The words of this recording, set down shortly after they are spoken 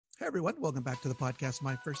Hey everyone, welcome back to the podcast,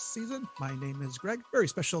 My First Season. My name is Greg. Very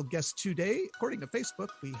special guest today. According to Facebook,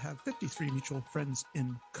 we have 53 mutual friends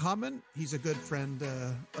in common. He's a good friend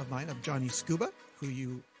of mine, of Johnny Scuba, who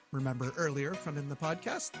you remember earlier from in the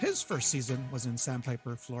podcast. His first season was in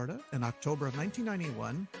Sandpiper, Florida in October of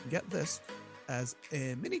 1991. Get this, as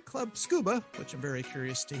a mini club scuba, which I'm very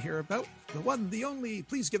curious to hear about. The one, the only,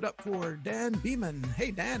 please give it up for Dan Beeman.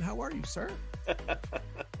 Hey Dan, how are you, sir?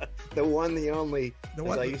 The one, the only, The as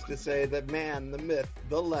one- I used to say, the man, the myth,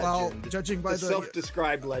 the legend. Well, judging by the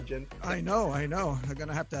self-described legend. I know. I'm going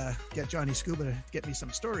to have to get Johnny Scuba to get me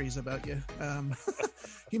some stories about you.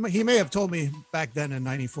 He may have told me back then in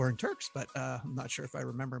 94 in Turks, but I'm not sure if I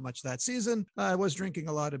remember much that season. I was drinking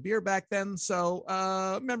a lot of beer back then, so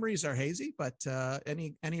memories are hazy, but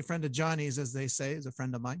any friend of Johnny's, as they say, is a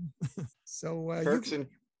friend of mine. So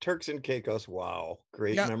Turks and Caicos. Wow.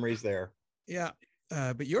 Great Yeah. memories there. Yeah.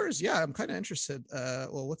 But yours, yeah, I'm kind of interested.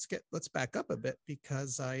 Well, let's back up a bit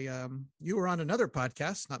because you were on another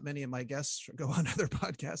podcast. Not many of my guests go on other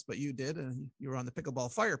podcasts, but you did, and you were on the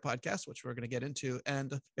Pickleball Fire podcast, which we're going to get into.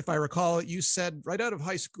 And if I recall, you said right out of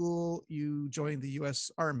high school you joined the U.S.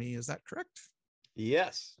 Army. Is that correct?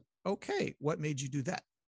 Yes. Okay, what made you do that?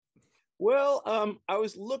 Well,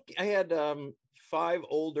 I had 5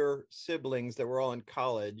 older siblings that were all in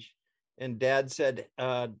college. And Dad said,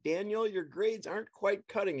 Daniel, your grades aren't quite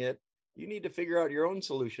cutting it. You need to figure out your own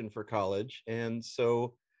solution for college. And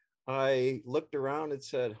so I looked around and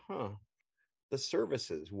said, the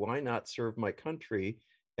services, why not serve my country?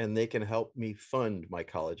 And they can help me fund my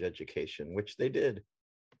college education, which they did.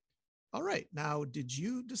 All right. Now, did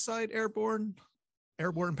you decide airborne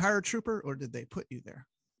paratrooper, or did they put you there?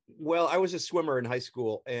 Well, I was a swimmer in high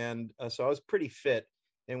school, and so I was pretty fit.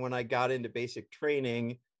 And when I got into basic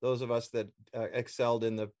training, those of us that excelled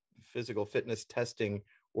in the physical fitness testing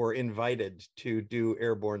were invited to do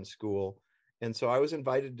airborne school. And so I was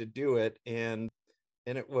invited to do it. And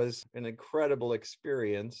it was an incredible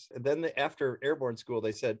experience. And then after airborne school,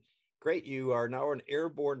 they said, great, you are now an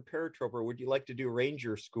airborne paratrooper. Would you like to do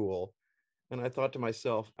ranger school? And I thought to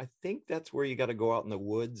myself, I think that's where you got to go out in the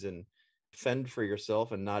woods and fend for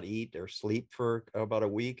yourself and not eat or sleep for about a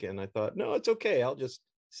week. And I thought, no, it's okay. I'll just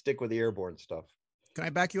stick with the airborne stuff. Can I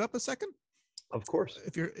back you up a second? Of course.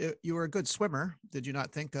 If you were a good swimmer, did you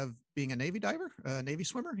not think of being a Navy diver, a Navy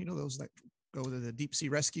swimmer? You know, those that go to the deep sea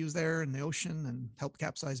rescues there in the ocean and help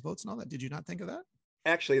capsize boats and all that. Did you not think of that?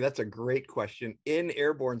 Actually, that's a great question. In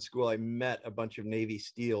airborne school, I met a bunch of Navy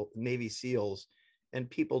SEALs, and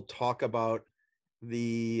people talk about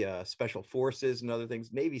the special forces and other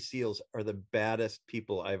things. Navy SEALs are the baddest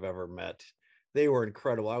people I've ever met. They were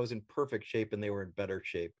incredible. I was in perfect shape and they were in better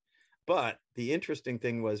shape. But the interesting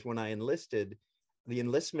thing was when I enlisted, the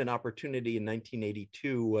enlistment opportunity in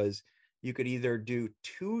 1982 was you could either do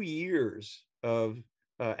 2 years of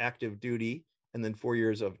active duty and then 4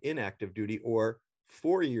 years of inactive duty, or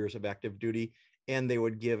 4 years of active duty, and they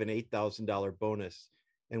would give an $8,000 bonus.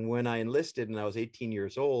 And when I enlisted and I was 18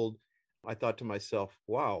 years old, I thought to myself,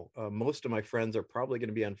 wow, most of my friends are probably going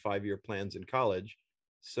to be on 5-year plans in college.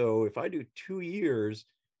 So if I do 2 years,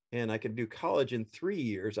 and I can do college in 3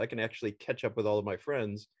 years, I can actually catch up with all of my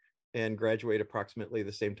friends and graduate approximately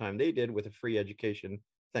the same time they did with a free education,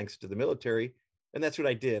 thanks to the military. And that's what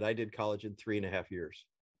I did. I did college in 3.5 years.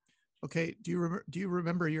 Okay. Do you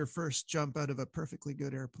remember your first jump out of a perfectly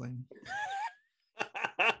good airplane?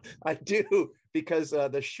 I do, because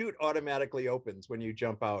the chute automatically opens when you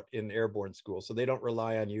jump out in airborne school. So they don't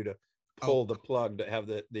rely on you to pull the plug to have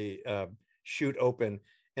the chute open.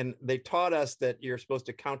 And they taught us that you're supposed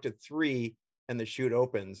to count to 3 and the chute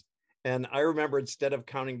opens. And I remember instead of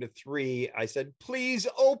counting to 3, I said, please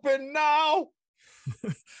open now.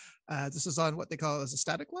 This is on what they call as a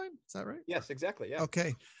static line. Is that right? Yes, exactly. Yeah.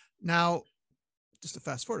 Okay. Now, just to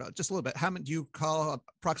fast forward just a little bit, how many do you call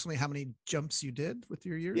approximately how many jumps you did with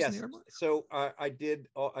your years in the airborne? So I did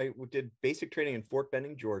basic training in Fort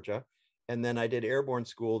Benning, Georgia. And then I did airborne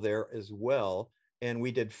school there as well. And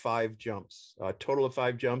we did 5 jumps, a total of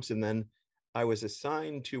 5 jumps. And then I was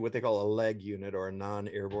assigned to what they call a leg unit, or a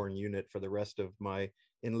non-airborne unit, for the rest of my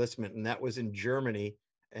enlistment. And that was in Germany.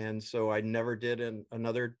 And so I never did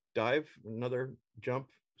another jump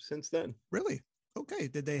since then. Really? Okay.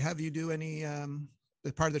 Did they have you do any,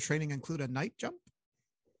 did part of the training include a night jump?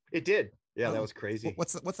 It did. Yeah, that was crazy.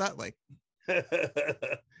 What's that like?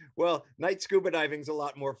 Well, night scuba diving is a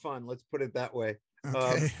lot more fun. Let's put it that way.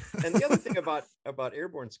 Okay. And the other thing about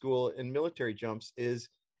airborne school and military jumps is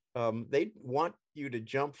they want you to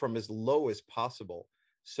jump from as low as possible.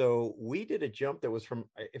 So we did a jump that was from,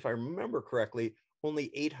 if I remember correctly,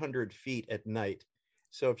 only 800 feet at night.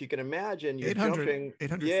 So if you can imagine, you're 800, jumping.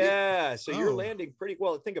 800 feet. Yeah. So you're Oh, landing pretty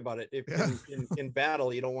well. Think about it. If yeah. in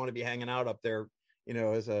battle, you don't want to be hanging out up there,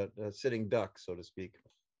 as a sitting duck, so to speak.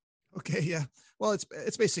 Okay, yeah. Well,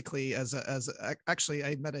 it's basically actually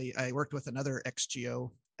I worked with another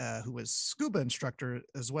XGO who was scuba instructor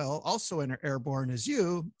as well, also in airborne as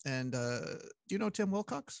you. And do you know Tim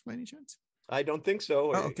Wilcox by any chance? I don't think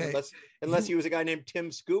so, Oh, okay. unless he was a guy named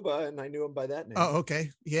Tim Scuba, and I knew him by that name. Oh,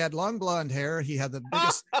 okay. He had long blonde hair. He had the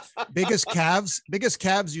biggest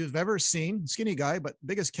calves you've ever seen. Skinny guy, but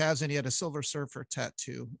biggest calves, and he had a Silver Surfer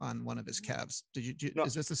tattoo on one of his calves. No,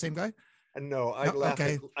 is this the same guy? no, No,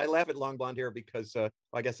 okay. I laugh at long blonde hair because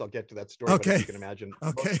I guess I'll get to that story. But Okay. if you can imagine,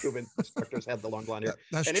 Okay. most scuba instructors had the long blonde hair.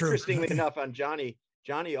 That's and true. interestingly Okay. enough, on Johnny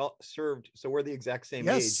served. So we're the exact same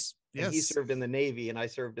age. Yes. And he Yes. served in the Navy, and I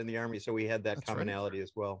served in the Army, so we had that That's right. commonality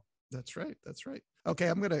as well. That's right. That's right. Okay,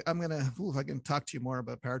 I'm gonna. Ooh, I can talk to you more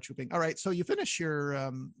about paratrooping. All right. So you finish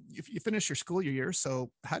you finish your school year. So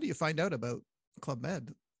how do you find out about Club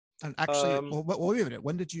Med? And actually, wait a minute.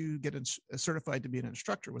 When did you get certified to be an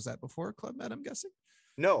instructor? Was that before Club Med, I'm guessing?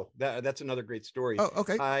 No, that's another great story. Oh,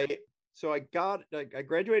 okay. I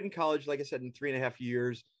graduated in college, like I said, in 3.5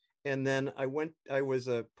 years. And then I was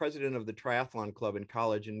a president of the triathlon club in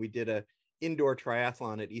college, and we did a indoor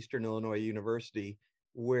triathlon at Eastern Illinois University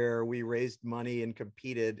where we raised money and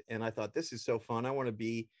competed. And I thought, this is so fun. I want to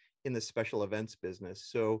be in the special events business.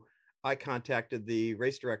 So I contacted the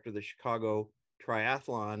race director of the Chicago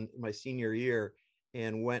Triathlon my senior year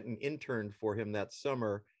and went and interned for him that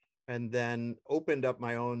summer, and then opened up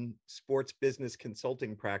my own sports business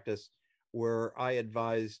consulting practice where I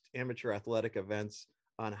advised amateur athletic events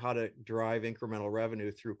on how to drive incremental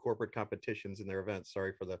revenue through corporate competitions in their events.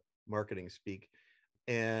 Sorry for the marketing speak.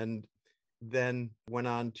 And then went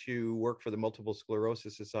on to work for the Multiple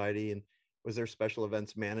Sclerosis Society and was their special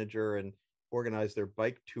events manager and organized their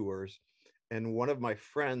bike tours. And one of my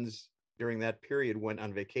friends during that period went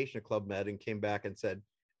on vacation to Club Med and came back and said,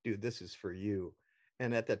 dude, this is for you.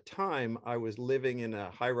 And at that time, I was living in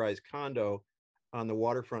a high-rise condo on the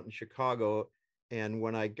waterfront in Chicago. And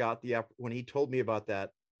when when he told me about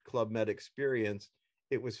that Club Med experience,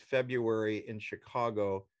 it was February in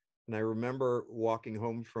Chicago. And I remember walking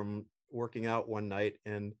home from working out one night,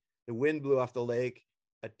 and the wind blew off the lake.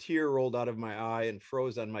 A tear rolled out of my eye and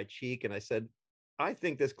froze on my cheek. And I said, I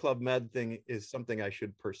think this Club Med thing is something I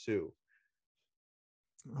should pursue.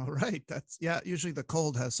 All right. Usually the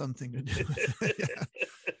cold has something to do with it.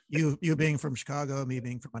 Yeah. You being from Chicago, me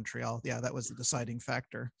being from Montreal. Yeah, that was the deciding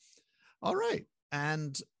factor. All right.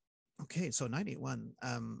 And okay, so 91.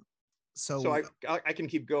 So I can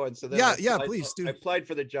keep going. So then please do. I applied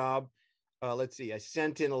for the job. Let's see. I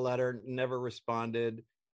sent in a letter, never responded.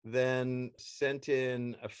 Then sent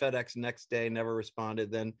in a FedEx next day, never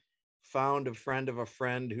responded. Then found a friend of a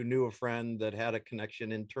friend who knew a friend that had a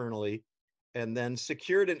connection internally, and then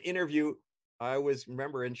secured an interview. I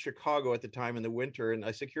remember in Chicago at the time in the winter, and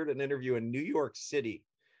I secured an interview in New York City.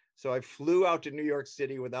 So I flew out to New York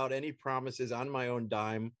City without any promises, on my own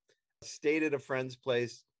dime, stayed at a friend's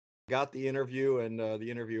place, got the interview, and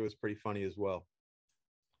the interview was pretty funny as well.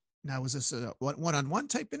 Now, was this a one-on-one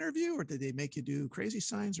type interview, or did they make you do crazy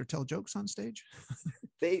signs or tell jokes on stage?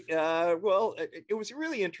 It was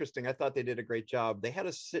really interesting. I thought they did a great job. They had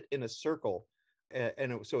us sit in a circle,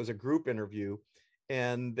 and so it was a group interview,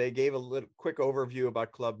 and they gave a little quick overview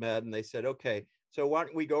about Club Med, and they said, okay, so why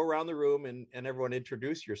don't we go around the room and everyone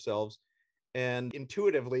introduce yourselves? And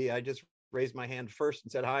intuitively, I just raised my hand first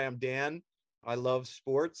and said, hi, I'm Dan. I love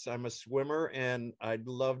sports. I'm a swimmer, and I'd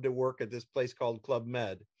love to work at this place called Club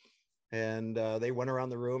Med. And they went around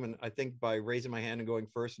the room, and I think by raising my hand and going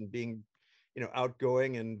first and being,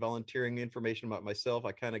 outgoing and volunteering information about myself,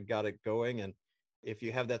 I kind of got it going. And if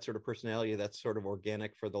you have that sort of personality, that's sort of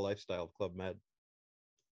organic for the lifestyle of Club Med.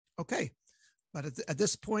 Okay. But at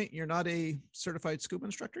this point, you're not a certified scuba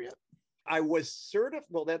instructor yet? I was certified.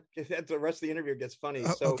 Well, that the rest of the interview gets funny.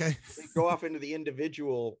 Okay. They go off into the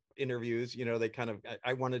individual interviews.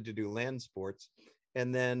 I wanted to do land sports.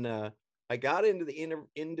 And then I got into the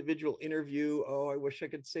individual interview. Oh, I wish I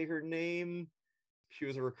could say her name. She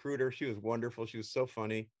was a recruiter. She was wonderful. She was so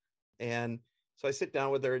funny. And so I sit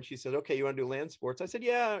down with her, and she said, okay, you want to do land sports? I said,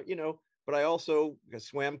 yeah, but I also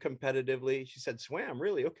swam competitively. She said, swam,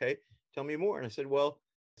 really? Okay, tell me more. And I said, well,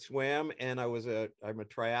 swam, and I'm a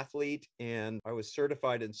triathlete, and I was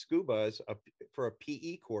certified in scuba for a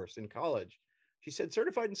PE course in college. She said,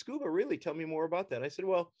 certified in scuba, really? Tell me more about that. I said,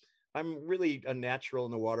 well, I'm really a natural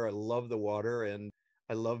in the water. I love the water, and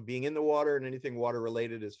I love being in the water, and anything water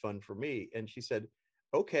related is fun for me. And she said,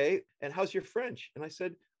 okay, and how's your French? And I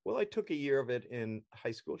said, well, I took a year of it in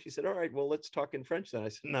high school. She said, all right, well, let's talk in French then. I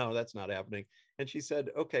said, no, that's not happening. And she said,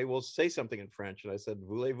 okay, well, say something in French. And I said,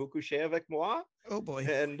 voulez-vous coucher avec moi? Oh boy.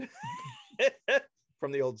 And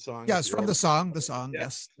from the old song. Yes, from the song, Yeah.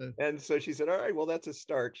 yes. And so she said, all right, well, that's a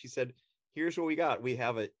start. She said, here's what we got. We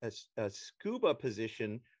have a scuba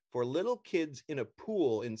position for little kids in a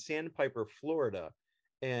pool in Sandpiper, Florida.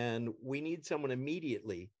 And we need someone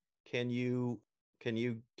immediately. Can you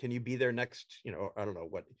be there next, I don't know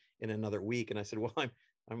what, in another week? And I said, well,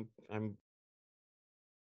 I'm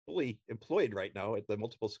fully employed right now at the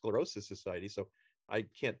Multiple Sclerosis Society. So I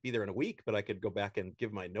can't be there in a week, but I could go back and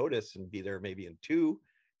give my notice and be there maybe in 2.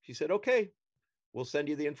 She said, okay, we'll send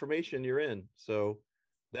you the information, you're in. So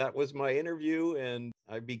that was my interview. And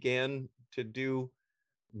I began to do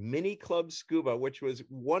mini club scuba, which was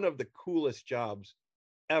one of the coolest jobs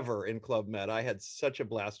ever in Club Med. I had such a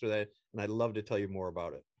blast with it, and I'd love to tell you more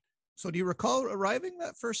about it. So do you recall arriving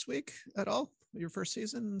that first week at all, your first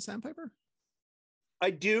season in Sandpiper?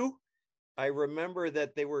 I do. I remember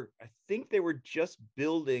that I think they were just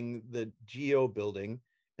building the GO building.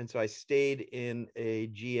 And so I stayed in a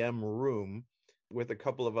GM room with a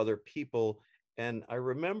couple of other people. And I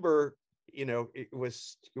remember, it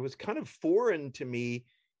was kind of foreign to me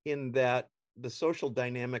in that the social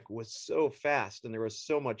dynamic was so fast and there was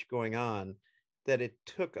so much going on that it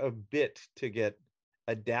took a bit to get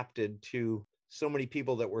adapted to so many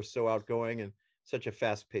people that were so outgoing and such a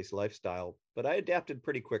fast-paced lifestyle. But I adapted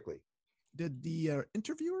pretty quickly. Did the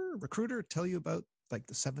recruiter tell you about like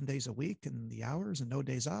the 7 days a week and the hours and no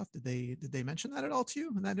days off? Did they mention that at all to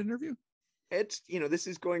you in that interview? It's, this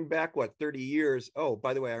is going back, 30 years. Oh,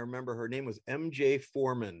 by the way, I remember her name was MJ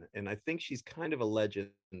Foreman, and I think she's kind of a legend,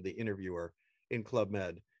 the interviewer in Club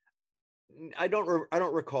Med. I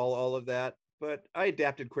don't recall all of that, but I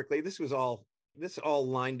adapted quickly. This all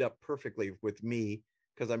lined up perfectly with me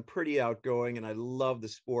because I'm pretty outgoing and I love the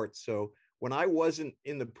sport. So when I wasn't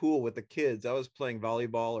in the pool with the kids, I was playing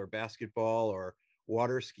volleyball or basketball or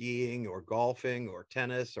water skiing or golfing or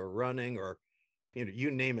tennis or running or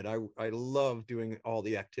you name it. I love doing all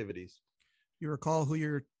the activities. You recall who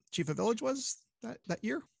your chief of village was that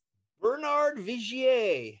year? Bernard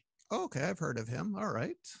Vigier. Oh, okay, I've heard of him. All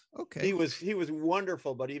right. Okay. He was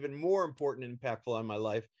wonderful, but even more important and impactful on my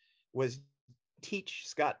life was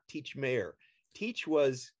Scott Teach Mayer.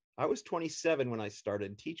 I was 27 when I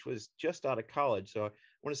started. Teach was just out of college. So I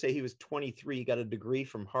want to say he was 23. He got a degree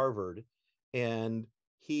from Harvard and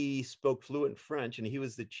he spoke fluent French and he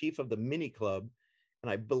was the chief of the mini club. And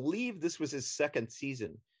I believe this was his second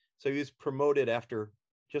season. So he was promoted after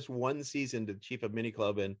just one season to chief of mini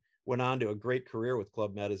club and went on to a great career with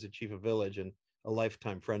Club Med as a chief of village and a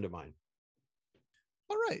lifetime friend of mine.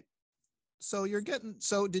 All right. So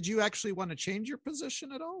did you actually want to change your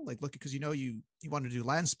position at all? Like, look, because you want to do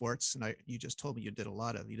land sports, and you just told me you did a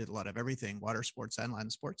lot of everything, water sports and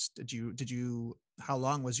land sports. How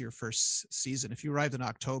long was your first season? If you arrived in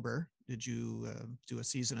October, did you do a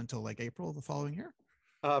season until like April the following year?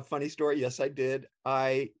 Funny story. Yes, I did.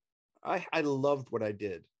 I loved what I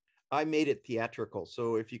did. I made it theatrical.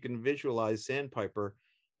 So if you can visualize Sandpiper,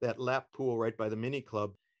 that lap pool right by the mini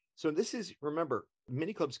club. So remember,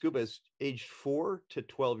 mini club scuba is aged 4 to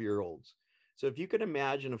 12-year-olds. So if you can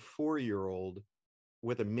imagine a 4-year-old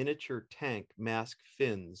with a miniature tank, mask,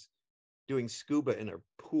 fins, doing scuba in a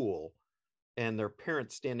pool and their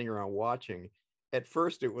parents standing around watching, at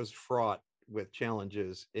first it was fraught with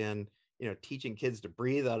challenges and, teaching kids to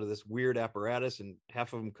breathe out of this weird apparatus, and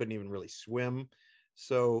half of them couldn't even really swim.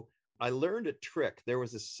 So I learned a trick. There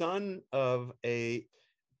was a son of a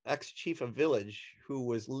ex-chief of village who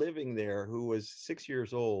was living there, who was 6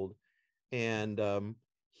 years old. And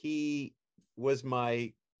he was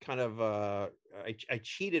my kind of, I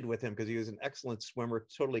cheated with him because he was an excellent swimmer,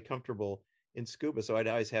 totally comfortable in scuba. So I'd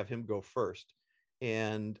always have him go first.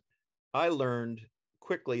 And I learned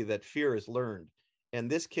quickly that fear is learned. And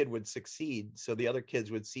this kid would succeed. So the other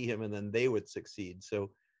kids would see him and then they would succeed. So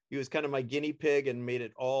he was kind of my guinea pig and made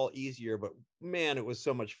it all easier. But man, it was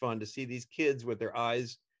so much fun to see these kids with their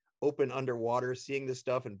eyes open underwater, seeing this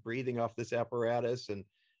stuff and breathing off this apparatus. And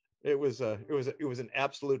it was an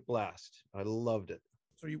absolute blast. I loved it.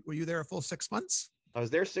 So were you there a full 6 months? I was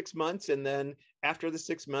there 6 months. And then after the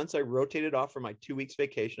 6 months, I rotated off for my 2 weeks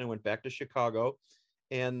vacation. I went back to Chicago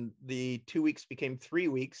and the 2 weeks became 3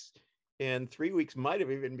 weeks. And 3 weeks might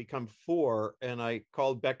have even become 4. And I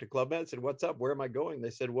called back to Club Med and said, what's up? Where am I going?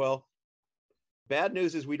 They said, well, bad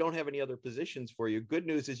news is we don't have any other positions for you. Good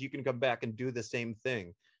news is you can come back and do the same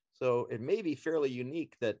thing. So it may be fairly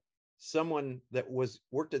unique that someone that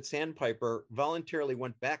worked at Sandpiper voluntarily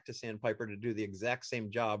went back to Sandpiper to do the exact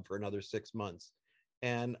same job for another 6 months.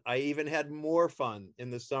 And I even had more fun in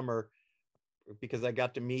the summer because I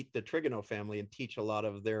got to meet the Trigono family and teach a lot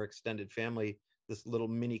of their extended family this little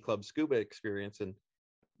mini club scuba experience. And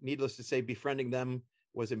needless to say, befriending them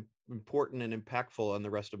was important and impactful on the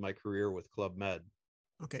rest of my career with Club Med.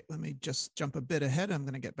 Okay, let me just jump a bit ahead. I'm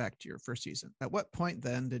going to get back to your first season. At what point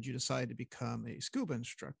then did you decide to become a scuba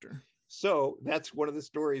instructor? So that's one of the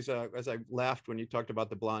stories, as I laughed when you talked about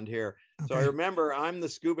the blonde hair. Okay. So I remember I'm the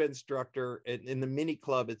scuba instructor in the mini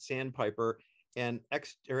club at Sandpiper, and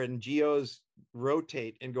geos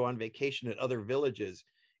rotate and go on vacation at other villages.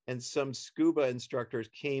 And some scuba instructors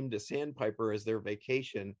came to Sandpiper as their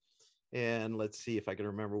vacation. And let's see if I can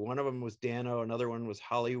remember. One of them was Dano, another one was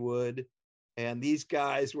Hollywood. And these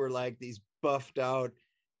guys were like these buffed out,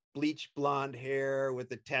 bleached blonde hair with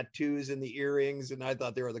the tattoos and the earrings. And I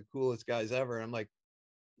thought they were the coolest guys ever. And I'm like,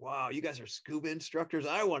 wow, you guys are scuba instructors.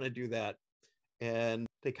 I want to do that. And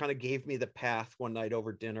they kind of gave me the path one night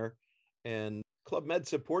over dinner. And Club Med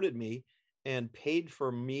supported me and paid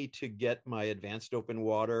for me to get my advanced open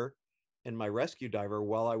water and my rescue diver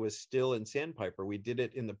while I was still in Sandpiper. We did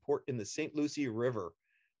it in the St. Lucie River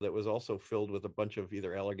that was also filled with a bunch of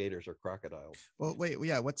either alligators or crocodiles. Well, wait,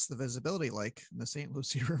 yeah. What's the visibility like in the St.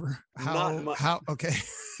 Lucie River? Not much. Okay.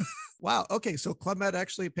 Wow. Okay. So Club Med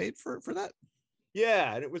actually paid for that?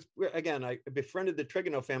 Yeah. And it was, again, I befriended the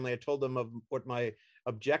Trigono family. I told them of what my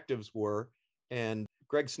objectives were. And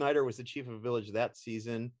Greg Snyder was the chief of village that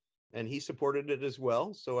season, and he supported it as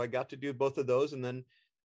well. So I got to do both of those. And then,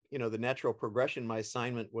 the natural progression, my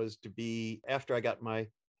assignment was to be, after I got my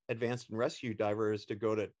advanced and rescue divers, to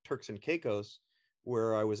go to Turks and Caicos,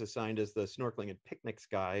 where I was assigned as the snorkeling and picnics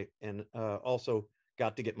guy, and also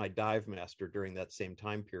got to get my dive master during that same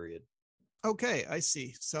time period. Okay, I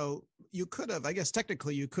see. So you could have, I guess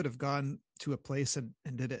technically you could have gone to a place and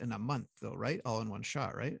did it in a month though, right? All in one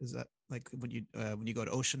shot, right? Is that like when you go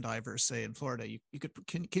to ocean divers, say in Florida, you could,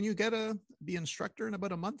 can you be instructor in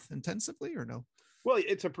about a month intensively or no? Well,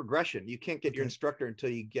 it's a progression. You can't get your instructor until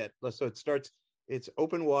you get, so it starts, it's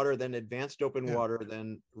open water, then advanced open water,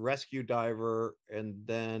 then rescue diver, and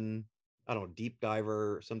then, I don't know, deep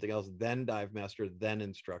diver or something else, then dive master, then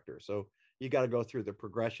instructor. So you got to go through the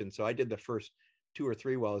progression. So I did the first 2 or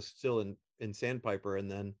 3 while I was still in Sandpiper,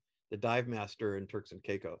 and then the dive master in Turks and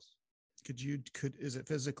Caicos. Is it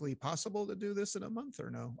physically possible to do this in a month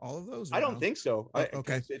or no? All of those? I don't think so.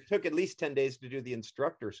 Okay. It took at least 10 days to do the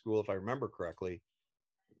instructor school, if I remember correctly.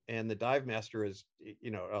 And the dive master is,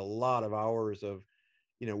 a lot of hours of,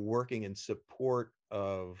 working in support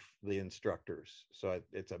of the instructors. So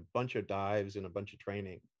it's a bunch of dives and a bunch of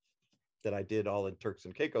training that I did all in Turks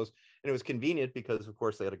and Caicos. And it was convenient because, of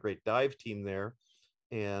course, they had a great dive team there.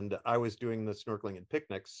 And I was doing the snorkeling and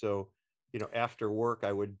picnics. So, after work,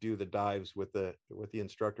 I would do the dives with the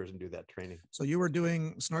instructors and do that training. So you were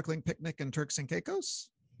doing snorkeling picnic in Turks and Caicos?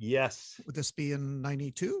 Yes. Would this be in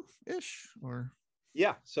 92-ish or?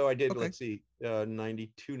 Yeah. So I did, let's see,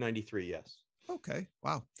 92, 93. Yes. Okay.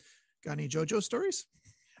 Wow. Got any JoJo stories?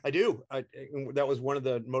 I do. That was one of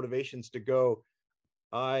the motivations to go.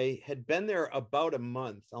 I had been there about a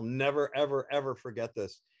month. I'll never, ever, ever forget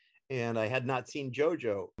this. And I had not seen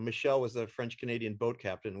JoJo. Michel was a French-Canadian boat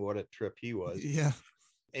captain. What a trip he was. Yeah.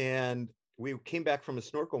 And we came back from a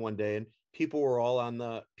snorkel one day, and people were all on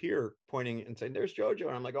the pier pointing and saying, "There's JoJo."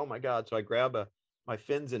 And I'm like, oh my God. So I grab my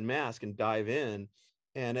fins and mask and dive in.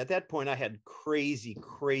 And at that point, I had crazy,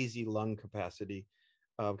 crazy lung capacity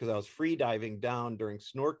because I was free diving down during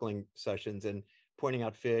snorkeling sessions and pointing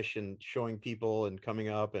out fish and showing people and coming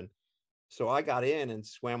up. And so I got in and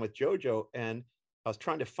swam with JoJo, and I was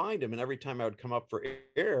trying to find him. And every time I would come up for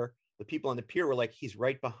air, the people on the pier were like, "He's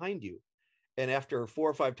right behind you." And after 4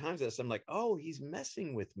 or 5 times this, I'm like, oh, he's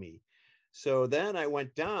messing with me. So then I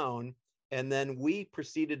went down, and then we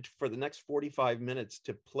proceeded for the next 45 minutes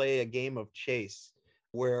to play a game of chase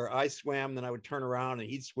where I swam, then I would turn around and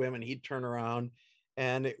he'd swim and he'd turn around.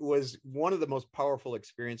 And it was one of the most powerful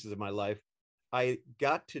experiences of my life. I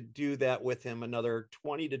got to do that with him another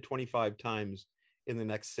 20 to 25 times in the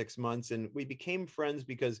next 6 months. And we became friends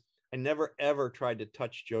because I never, ever tried to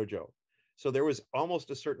touch JoJo. So there was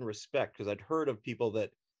almost a certain respect because I'd heard of people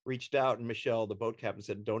that reached out, and Michel, the boat captain,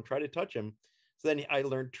 said, "Don't try to touch him." So then I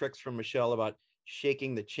learned tricks from Michel about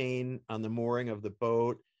shaking the chain on the mooring of the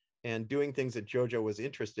boat and doing things that JoJo was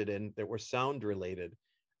interested in that were sound related.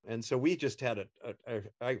 And so we just had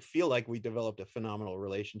I feel like we developed a phenomenal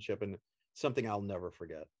relationship, and something I'll never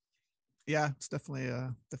forget. Yeah, it's definitely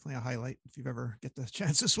a highlight. If you've ever get the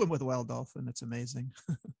chance to swim with a wild dolphin, it's amazing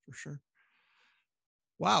for sure.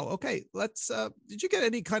 Wow. Okay. Did you get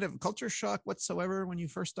any kind of culture shock whatsoever when you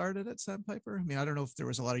first started at Sandpiper? I mean, I don't know if there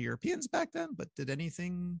was a lot of Europeans back then, but did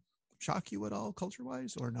anything shock you at all culture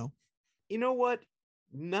wise or no? You know what?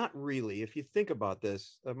 Not really. If you think about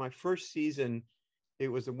this, my first season, it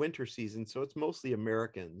was a winter season, so it's mostly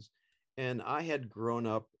Americans. And I had grown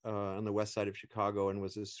up on the west side of Chicago and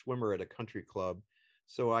was a swimmer at a country club.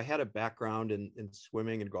 So I had a background in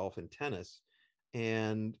swimming and golf and tennis.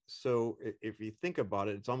 And so if you think about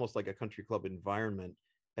it, it's almost like a country club environment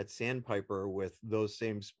at Sandpiper with those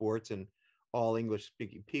same sports and all English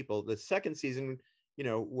speaking people. The second season,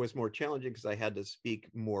 was more challenging because I had to speak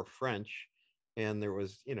more French. And there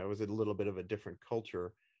was, it was a little bit of a different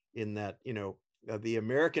culture in that, the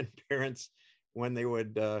American parents, when they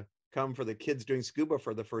would come for the kids doing scuba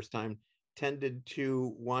for the first time, tended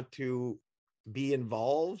to want to be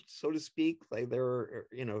involved, so to speak. Like they were,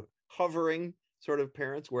 hovering sort of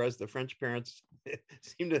parents, whereas the French parents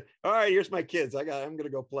seem to, all right, here's my kids. I'm going to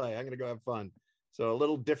go play. I'm going to go have fun. So a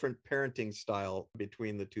little different parenting style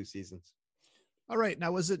between the two seasons. All right.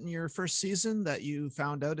 Now, was it in your first season that you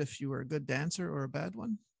found out if you were a good dancer or a bad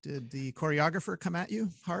one? Did the choreographer come at you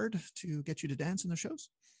hard to get you to dance in the shows?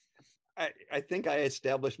 I think I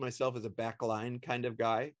established myself as a backline kind of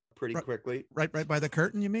guy pretty quickly. Right by the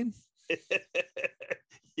curtain, you mean?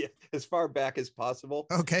 Yeah, as far back as possible.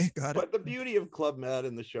 Okay, got it. But the beauty of Club Med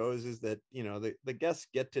and the shows is that, the guests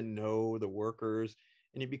get to know the workers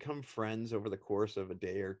and you become friends over the course of a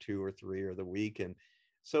day or two or three or the week. And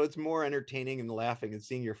so it's more entertaining and laughing and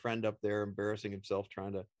seeing your friend up there embarrassing himself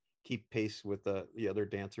trying to keep pace with the other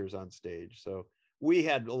dancers on stage. So we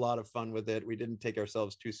had a lot of fun with it. We didn't take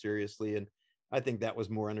ourselves too seriously. And I think that was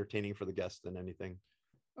more entertaining for the guests than anything.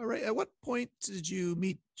 All right. At what point did you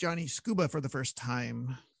meet Johnny Scuba for the first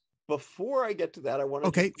time? Before I get to that, I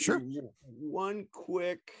wanted to sure. One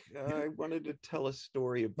quick, I wanted to tell a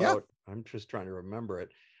story about, I'm just trying to remember it.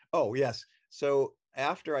 Oh, yes. So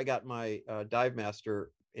after I got my dive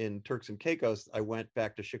master in Turks and Caicos, I went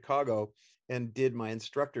back to Chicago and did my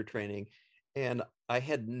instructor training. And I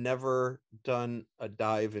had never done a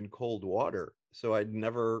dive in cold water. So I'd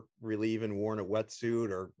never really even worn a wetsuit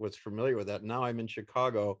or was familiar with that. Now I'm in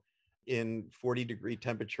Chicago in 40-degree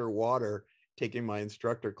temperature water taking my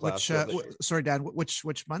instructor class. Sorry, Dad,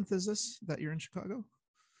 which month is this that you're in Chicago?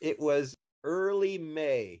 It was early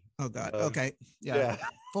May. Oh God. Okay. Yeah.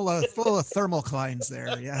 Full of thermoclines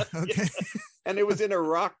there. Yeah. Okay. And it was in a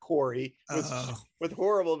rock quarry with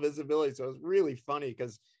horrible visibility. So it was really funny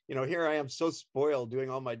because, here I am so spoiled doing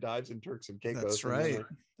all my dives in Turks and Caicos. That's right.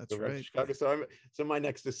 That's right. Chicago. So my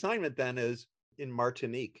next assignment then is in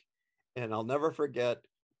Martinique. And I'll never forget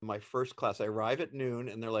my first class. I arrive at noon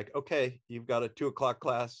and they're like, okay, you've got a 2:00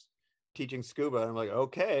 class teaching scuba. And I'm like,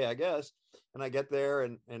 okay, I guess. And I get there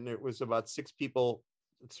and it was about 6 people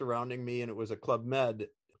surrounding me and it was a Club Med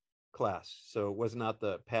class. So it was not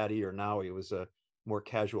the PADI or NAUI. It was a more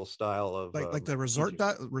casual style of like the resort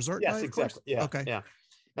resort. Yes, dive exactly. course? Yeah. Okay. Yeah.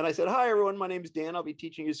 And I said, hi, everyone. My name is Dan. I'll be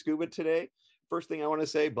teaching you scuba today. First thing I want to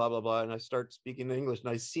say, blah, blah, blah. And I start speaking English and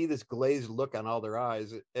I see this glazed look on all their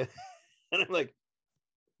eyes. And I'm like,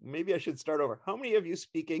 maybe I should start over. How many of you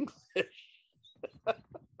speak English?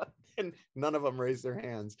 And none of them raised their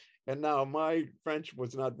hands. And now my French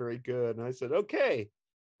was not very good. And I said, okay,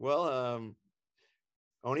 well,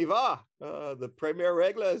 on y va. The première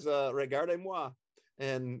règle is regardez-moi.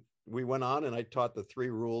 And we went on and I taught the 3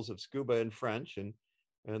 rules of scuba in French. And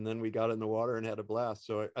then we got in the water and had a blast.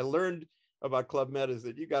 So I learned about Club Med is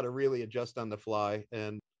that you got to really adjust on the fly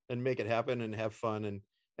and make it happen and have fun.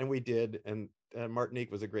 And we did. And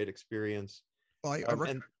Martinique was a great experience. Well,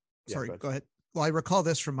 go ahead. Well, I recall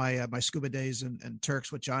this from my my scuba days in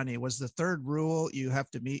Turks with Johnny. Was the 3rd rule you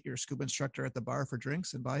have to meet your scuba instructor at the bar for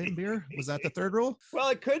drinks and buy him beer? Was that the 3rd rule? Well,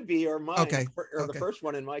 it could be, or mine, okay. or the first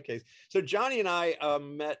one in my case. So Johnny and I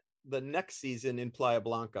met the next season in Playa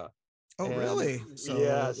Blanca. Oh, really? So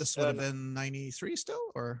yes, this would have been 93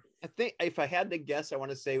 still, or? I think if I had to guess, I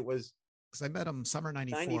want to say it was, because I met him summer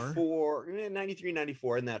 94. 93,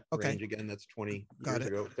 94 in that range. Again, that's 20 Got years it.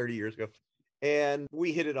 ago, 30 years ago. And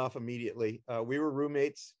we hit it off immediately. We were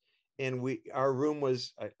roommates and our room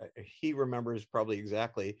was, he remembers probably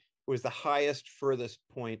exactly, it was the highest, furthest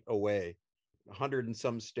point away, 100 and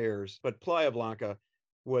some stairs. But Playa Blanca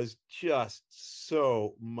was just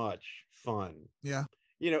so much fun. Yeah.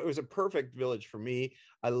 It was a perfect village for me.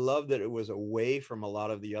 I love that it was away from a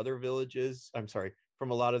lot of the other villages. I'm sorry,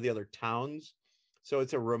 from a lot of the other towns. So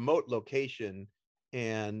it's a remote location.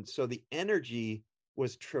 And so the energy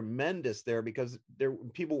was tremendous there because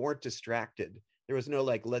people weren't distracted. There was no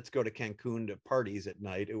like, let's go to Cancun to parties at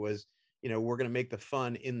night. It was, we're going to make the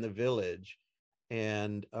fun in the village.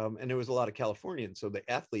 and there was a lot of Californians, so the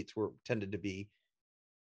athletes were tended to be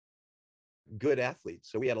good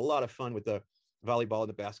athletes. So we had a lot of fun with the volleyball and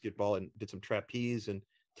the basketball, and did some trapeze and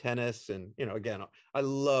tennis, and again, I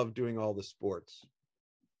love doing all the sports.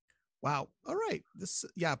 Wow. All right.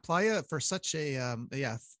 Playa for such a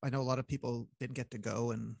I know a lot of people didn't get to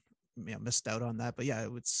go and missed out on that, but yeah,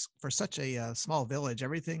 it was for such a small village.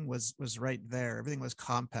 Everything was right there. Everything was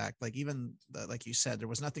compact. Like even like you said, there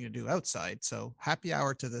was nothing to do outside. So happy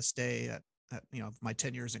hour to this day at my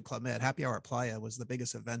 10 years in Club Med, happy hour at Playa was the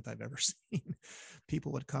biggest event I've ever seen.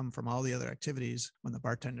 People would come from all the other activities when the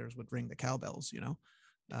bartenders would ring the cowbells.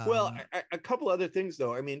 Well, a couple other things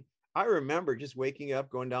though. I mean, I remember just waking up,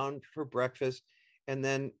 going down for breakfast, and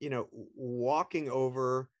then walking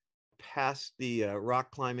over past the rock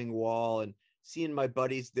climbing wall and seeing my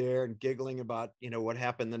buddies there and giggling about what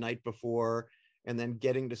happened the night before, and then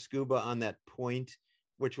getting to scuba on that point,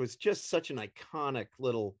 which was just such an iconic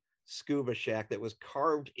little scuba shack that was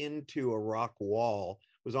carved into a rock wall.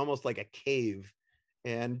 It was almost like a cave,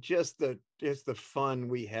 and just the fun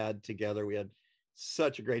we had together. We had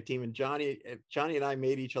such a great team, and Johnny and I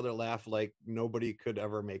made each other laugh like nobody could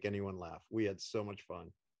ever make anyone laugh. We had so much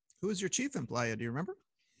fun. Who was your chief in Playa? Do you remember?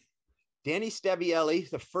 Danny Stabielli.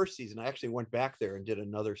 The first season, I actually went back there and did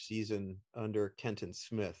another season under Kenton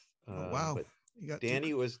Smith. Oh, wow. But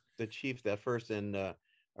Danny was the chief that first, and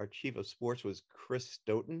our chief of sports was Chris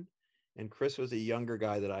Stoughton. And Chris was a younger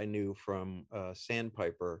guy that I knew from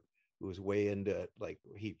Sandpiper, who was way into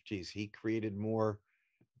he created more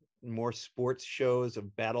sports shows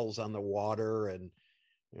of battles on the water, and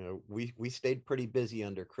we stayed pretty busy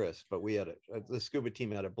under Chris, but we had the scuba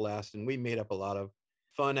team had a blast, and we made up a lot of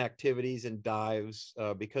fun activities and dives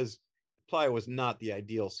because Playa was not the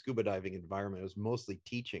ideal scuba diving environment. It was mostly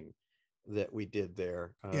teaching that we did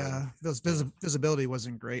there. Those visibility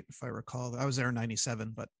wasn't great, if I recall. I was there in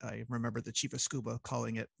 97, but I remember the chief of scuba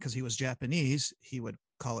calling it, because he was Japanese, he would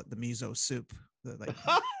call it the miso soup,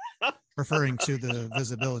 referring to the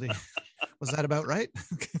visibility. Was that about right?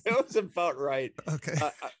 It was about right. Okay.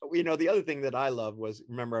 The other thing that I love was,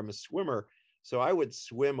 remember, I'm a swimmer, so I would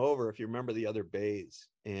swim over, if you remember, the other bays.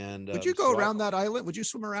 And would you go around that island? Would you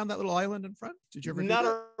swim around that little island in front? Did you ever? Not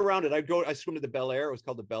around it. I swim to the Bel Air. It was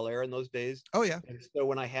called the Bel Air in those days. Oh yeah. And so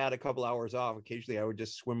when I had a couple hours off, occasionally I would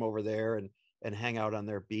just swim over there and hang out on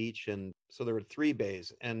their beach. And so there were 3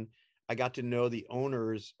 bays, and I got to know the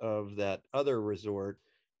owners of that other resort,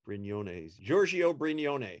 Brignone's, Giorgio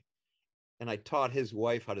Brignone, and I taught his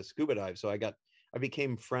wife how to scuba dive. So I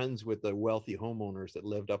became friends with the wealthy homeowners that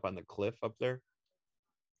lived up on the cliff up there.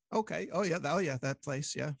 Okay. Oh yeah. That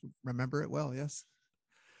place. Yeah. Remember it well. Yes.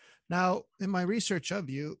 Now, in my research of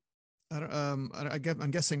you, I'm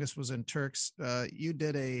guessing this was in Turks. You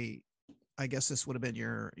did I guess this would have been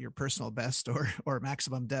your personal best or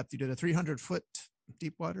maximum depth. You did a 300-foot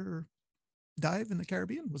deep water dive in the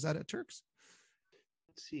Caribbean. Was that at Turks?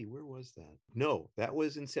 Let's see, where was that? No, that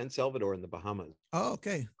was in San Salvador in the Bahamas. Oh,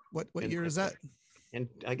 okay. What year is that? And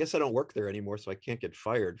I guess I don't work there anymore, so I can't get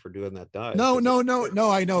fired for doing that dive. No.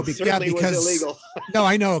 I know. Because was illegal. No,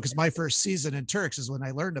 I know, because my first season in Turks is when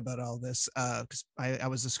I learned about all this. Because I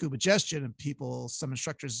was a scuba gestion, and some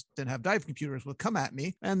instructors didn't have dive computers, would come at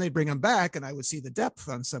me, and they'd bring them back, and I would see the depth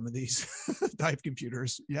on some of these dive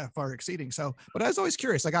computers. Yeah, far exceeding. So, but I was always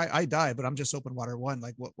curious. Like I dive, but I'm just open water 1.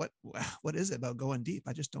 Like what is it about going deep?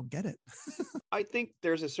 I just don't get it. I think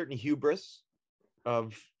there's a certain hubris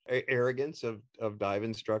of arrogance of dive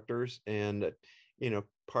instructors, and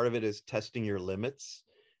part of it is testing your limits.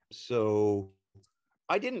 So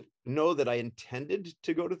I didn't know that I intended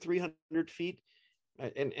to go to 300 feet,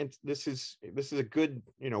 and this is a good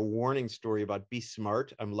warning story about be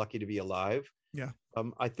smart. I'm lucky to be alive. Yeah.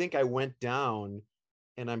 I think I went down,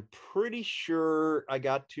 and I'm pretty sure I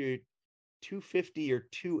got to 250 or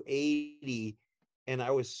 280, and I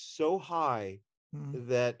was so high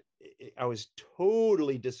that I was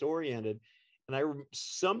totally disoriented, and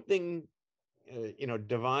something,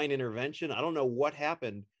 divine intervention. I don't know what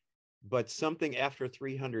happened, but something after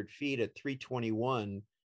 300 feet at 321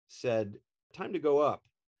 said, time to go up.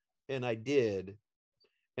 And I did.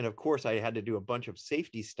 And of course I had to do a bunch of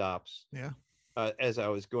safety stops. Yeah. As I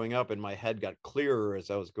was going up, and my head got clearer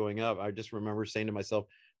as I was going up. I just remember saying to myself,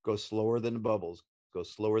 go slower than the bubbles, go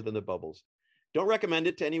slower than the bubbles. Don't recommend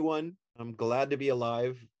it to anyone. I'm glad to be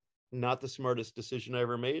alive. Not the smartest decision I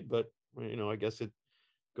ever made, but I guess it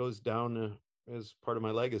goes down as part of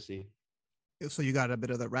my legacy. So you got a bit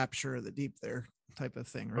of the rapture of the deep there type of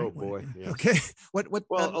thing, right? Oh boy. Yeah. Okay.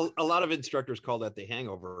 Well, a lot of instructors call that the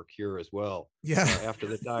hangover cure as well. Yeah. After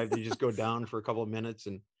the dive, they just go down for a couple of minutes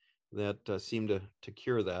and that seemed to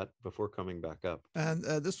cure that before coming back up. And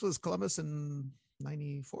this was Columbus in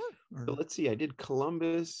 '94, So or let's see. I did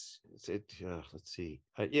Columbus. Let's see.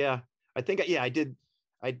 Yeah, I think yeah I did.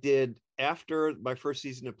 I did after my first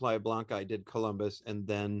season at Playa Blanca. I did Columbus, and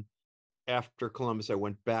then after Columbus, I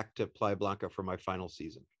went back to Playa Blanca for my final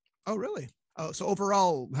season. oh, really? Oh, so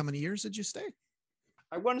overall, how many years did you stay?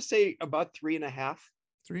 I want to say about 3.5.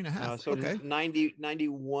 Three and a half. So Okay.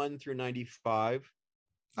 91 through 95.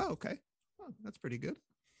 Oh, okay. Oh, that's pretty good.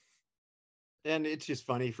 And it's just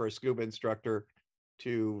funny for a scuba instructor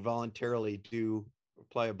to voluntarily do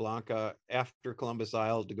Playa Blanca after Columbus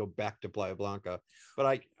Isles to go back to Playa Blanca.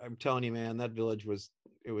 But I'm telling you, man, that village was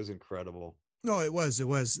incredible. No, it was. It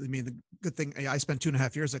was. I mean, the good thing I spent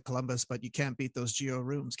 2.5 years at Columbus, but you can't beat those geo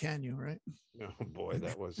rooms, can you? Right? Oh boy,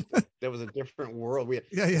 that was a different world. Yeah,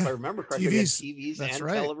 If yeah. I remember correctly, we had TVs. TVs That's and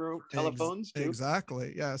right. telephones too.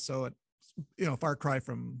 Exactly. Yeah. So far cry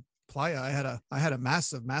from Playa. I had a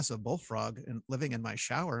massive bullfrog and living in my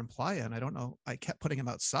shower in Playa, and I don't know. I kept putting him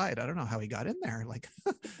outside. I don't know how he got in there. Like,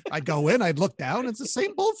 I'd go in, I'd look down, it's the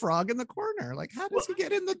same bullfrog in the corner. Like, how does he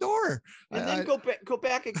get in the door? And then go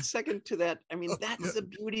back a second to that. I mean, that's yeah. the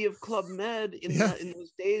beauty of Club Med in Yeah. in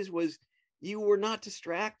those days was you were not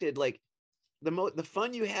distracted. Like the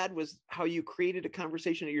fun you had was how you created a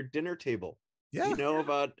conversation at your dinner table. Yeah.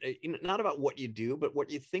 About not about what you do, but what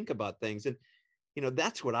you think about things. And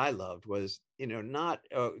that's what I loved was not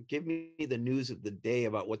give me the news of the day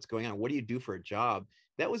about what's going on. What do you do for a job?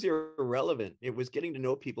 That was irrelevant. It was getting to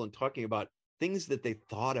know people and talking about things that they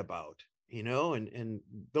thought about, and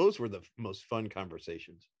those were the most fun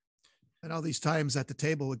conversations. And all these times at the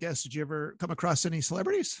table with guests, did you ever come across any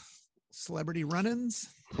celebrities? Celebrity run-ins?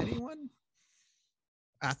 Anyone?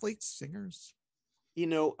 Athletes, singers?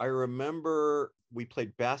 I remember we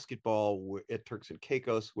played basketball at Turks and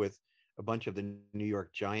Caicos with a bunch of the New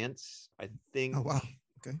York Giants. I think. Oh, wow.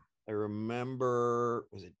 Okay. I remember,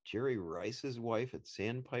 was it Jerry Rice's wife at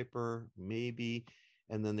Sandpiper? Maybe.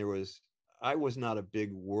 And then I was not a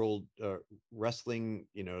big world wrestling,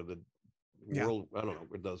 the world, I don't know,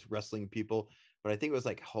 with those wrestling people, but I think it was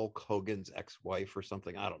like Hulk Hogan's ex-wife or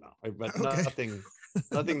something. I don't know, but okay.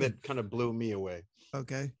 nothing that kind of blew me away.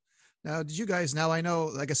 Okay. Now, did you guys, now I know,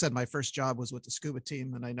 like I said, my first job was with the scuba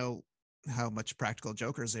team, and I know how much practical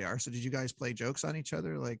jokers they are. So did you guys play jokes on each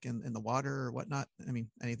other, like in the water or whatnot? I mean,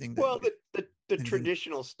 anything that, Well, the anything,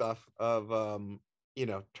 traditional stuff of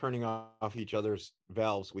turning off each other's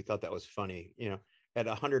valves, we thought that was funny. At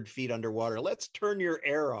 100 feet underwater, let's turn your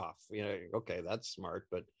air off. Okay, that's smart,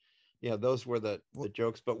 but those were the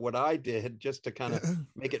jokes. But what I did just to kind of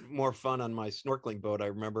make it more fun on my snorkeling boat, I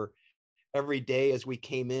remember every day as we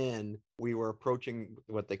came in, we were approaching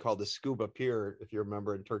what they call the scuba pier. If you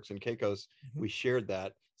remember in Turks and Caicos, we shared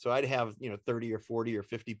that. So I'd have 30 or 40 or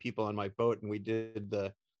 50 people on my boat, and we did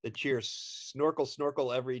the cheer,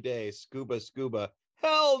 snorkel every day, scuba.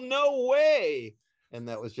 Hell no way! And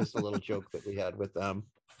that was just a little joke that we had with them.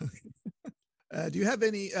 Do you have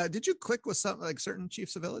any? Did you click with some like certain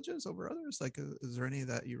chiefs of villages over others? Like, is there any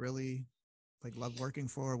that you really like love working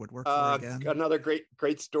for, would work for again? Another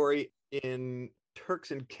great story in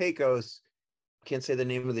Turks and Caicos. Can't say the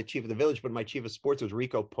name of the chief of the village, but my chief of sports was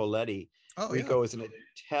Rico Poletti. Rico is an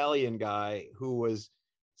Italian guy who was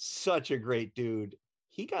such a great dude.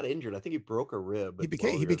 He got injured. I think he broke a rib. He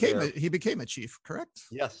became a chief, correct?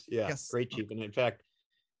 Yes. Yeah. Yes. Great chief. And in fact,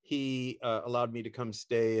 he allowed me to come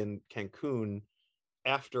stay in Cancun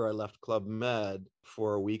after I left Club Med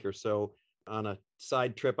for a week or so on a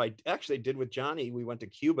side trip I actually did with Johnny. We went to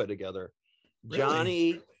Cuba together. Really?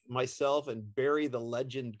 Johnny, myself, and Barry the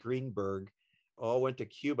Legend Greenberg all went to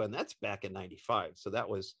Cuba, and that's back in '95. So that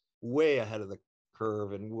was way ahead of the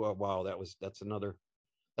curve. And wow, that's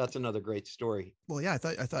another great story. Well, yeah, I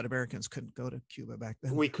thought Americans couldn't go to Cuba back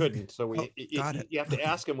then. We couldn't. So you have to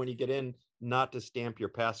ask them when you get in not to stamp your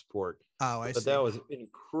passport. Oh, I see. But that was an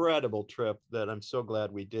incredible trip that I'm so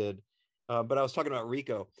glad we did. But I was talking about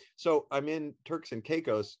Rico. So I'm in Turks and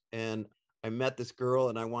Caicos, and I met this girl,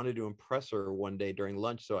 and I wanted to impress her one day during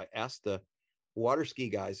lunch. So I asked the water ski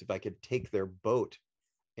guys if I could take their boat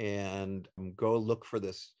and go look for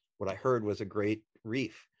this, what I heard was a great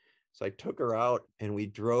reef. So I took her out, and we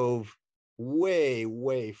drove way,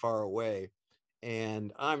 way far away.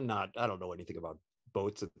 And I don't know anything about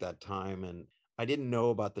boats at that time. And I didn't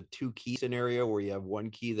know about the 2 key scenario where you have one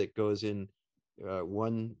key that goes in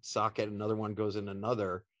one socket, another one goes in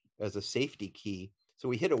another as a safety key. So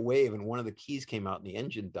we hit a wave, and one of the keys came out, and the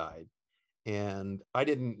engine died. And I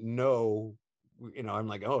didn't know, I'm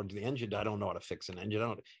like, oh, the engine died. I don't know how to fix an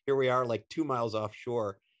engine. Here we are like 2 miles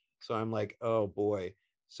offshore. So I'm like, oh boy.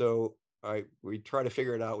 So we try to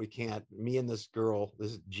figure it out. We can't. Me and this girl,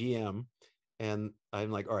 this GM, and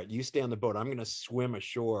I'm like, all right, you stay on the boat. I'm going to swim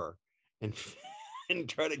ashore and and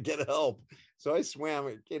try to get help. So I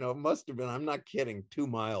swam. It must have been, I'm not kidding, 2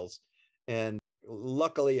 miles. And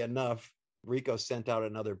luckily enough, Rico sent out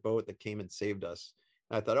another boat that came and saved us.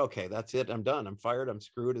 And I thought, okay, that's it. I'm done. I'm fired. I'm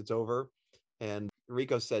screwed. It's over. And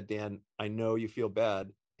Rico said, Dan, I know you feel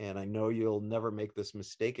bad, and I know you'll never make this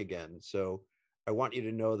mistake again. So I want you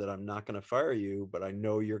to know that I'm not going to fire you, but I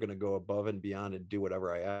know you're going to go above and beyond and do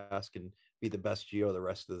whatever I ask and be the best GO the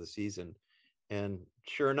rest of the season. And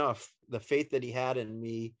sure enough, the faith that he had in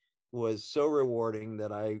me was so rewarding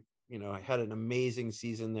that I had an amazing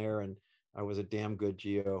season there, and I was a damn good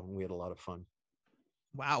GO, and we had a lot of fun.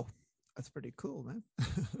 Wow. That's pretty cool, man.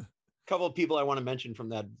 A couple of people I want to mention from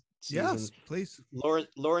that season. Yes, please.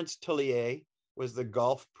 Lawrence Tullier was the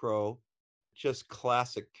golf pro, just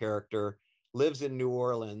classic character, lives in New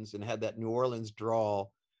Orleans and had that New Orleans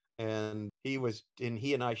drawl. And he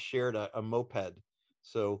and I shared a moped.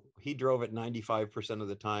 So he drove it 95% of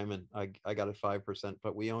the time, and I got it 5%,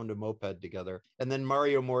 but we owned a moped together. And then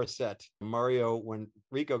Mario Morissette. Mario, when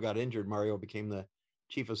Rico got injured, Mario became the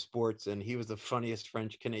chief of sports, and he was the funniest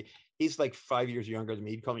French Canadian. He's like 5 years younger than me.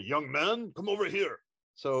 He'd call me, young man, come over here.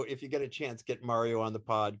 So if you get a chance, get Mario on the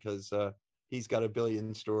pod, because he's got a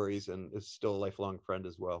billion stories and is still a lifelong friend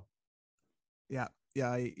as well. Yeah.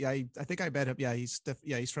 I think I met him. Yeah,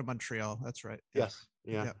 he's from Montreal. That's right. Yeah. Yes.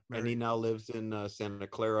 Yeah. And he now lives in Santa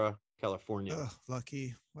Clara, California. Oh,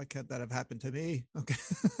 lucky. Why can't that have happened to me? Okay.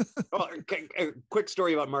 Okay. A quick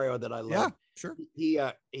story about Mario that I love. Yeah, sure.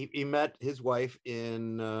 He met his wife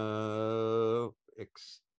in Ixtapa,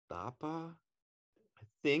 I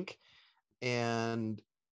think, and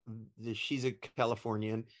she's a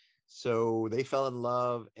Californian. So they fell in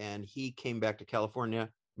love, and he came back to California,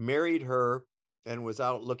 married her, and was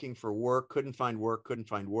out looking for work. Couldn't find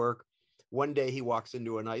work. One day he walks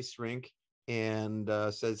into an ice rink and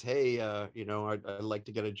says, hey, I'd like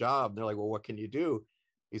to get a job. And they're like, well, what can you do?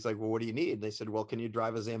 He's like, well, what do you need? And they said, well, can you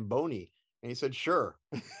drive a Zamboni? And he said, sure.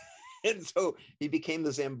 And so he became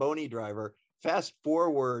the Zamboni driver. Fast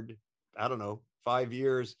forward, I don't know, 5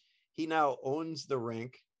 years. He now owns the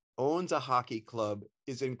rink, owns a hockey club,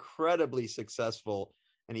 is incredibly successful.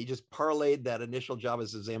 And he just parlayed that initial job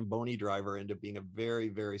as a Zamboni driver into being a very,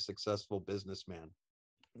 very successful businessman.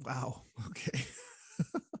 Wow. Okay.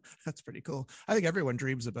 That's pretty cool. I think everyone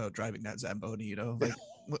dreams about driving that Zamboni, like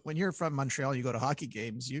when you're from Montreal, you go to hockey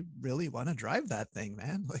games, you really want to drive that thing,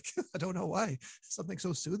 man. Like, I don't know why. Something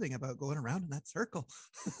so soothing about going around in that circle.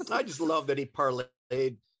 I just love that he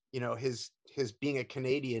parlayed, his being a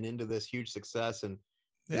Canadian into this huge success. And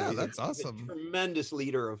yeah, that's awesome. A tremendous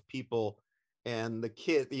leader of people, and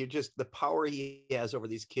the power he has over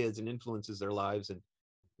these kids and influences their lives. And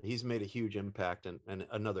he's made a huge impact, and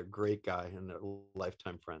another great guy and a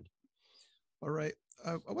lifetime friend. All right.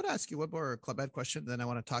 I want to ask you one more Club Med question, then I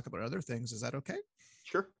want to talk about other things. Is that okay?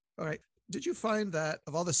 Sure. All right. Did you find that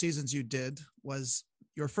of all the seasons you did, was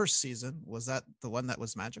your first season, was that the one that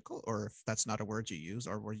was magical? Or if that's not a word you use,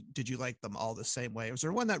 or did you like them all the same way? Was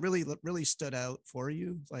there one that really stood out for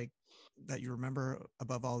you, like that you remember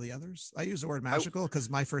above all the others? I use the word magical because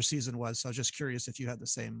my first season was, so I was just curious if you had the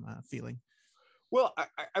same feeling. Well,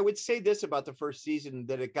 I would say this about the first season,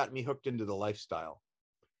 that it got me hooked into the lifestyle.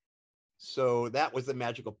 So that was the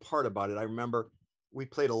magical part about it. I remember we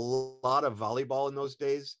played a lot of volleyball in those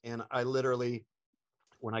days. And I literally,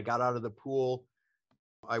 when I got out of the pool,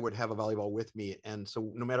 I would have a volleyball with me. And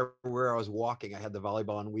so no matter where I was walking, I had the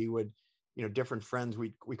volleyball, and we would, different friends,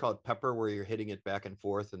 we call it pepper, where you're hitting it back and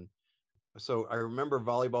forth. And so I remember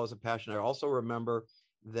volleyball as a passion. I also remember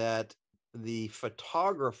that the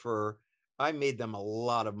photographer, I made them a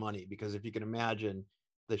lot of money, because if you can imagine,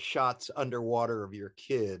 the shots underwater of your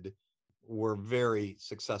kid were very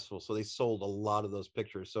successful. So they sold a lot of those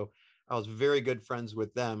pictures. So I was very good friends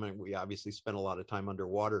with them, and we obviously spent a lot of time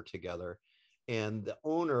underwater together. And the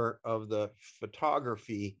owner of the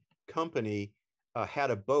photography company had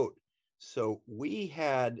a boat. So we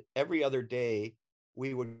had, every other day,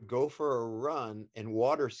 we would go for a run and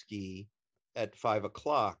water ski at 5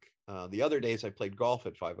 o'clock. The other days I played golf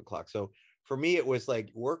at 5 o'clock. So for me, it was like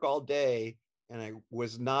work all day. And I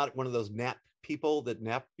was not one of those nap people that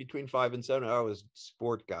nap between 5 and 7. I was a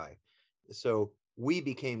sport guy. So we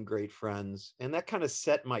became great friends. And that kind of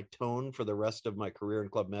set my tone for the rest of my career in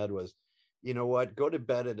Club Med. Was, you know what, go to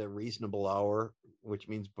bed at a reasonable hour, which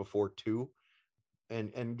means before 2,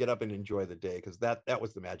 and get up and enjoy the day. Because that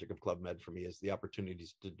was the magic of Club Med for me, is the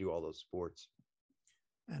opportunities to do all those sports.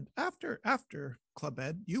 And after Club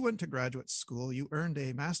Med, you went to graduate school. You earned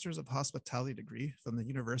a Master's of Hospitality degree from the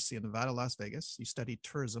University of Nevada, Las Vegas. You studied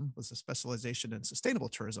tourism with a specialization in sustainable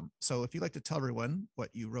tourism. So if you'd like to tell everyone what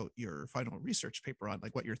you wrote your final research paper on,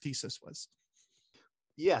 like what your thesis was.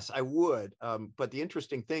 Yes, I would. But the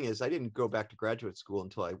interesting thing is I didn't go back to graduate school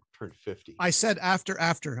until I turned 50. I said after.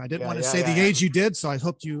 I didn't want to say the yeah. age you did, so I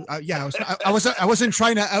hoped you. I wasn't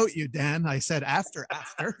trying to out you, Dan. I said after.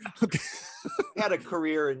 Okay. I had a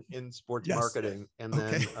career in sports marketing, and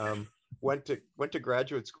then went to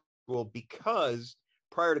graduate school because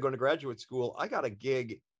prior to going to graduate school, I got a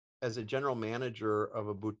gig as a general manager of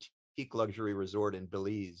a boutique luxury resort in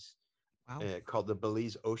Belize. Wow. Called the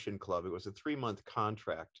Belize Ocean Club. It was a 3-month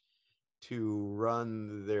contract to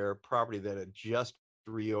run their property that had just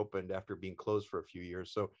reopened after being closed for a few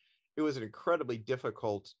years. So it was an incredibly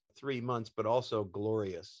difficult 3 months, but also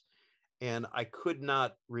glorious. And I could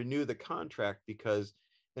not renew the contract because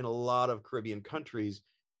in a lot of Caribbean countries,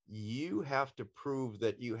 you have to prove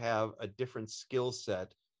that you have a different skill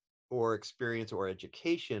set or experience or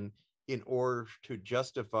education in order to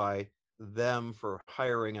justify them for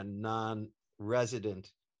hiring a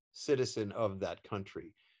non-resident citizen of that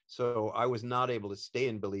country. So I was not able to stay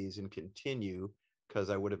in Belize and continue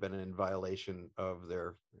because I would have been in violation of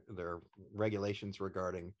their regulations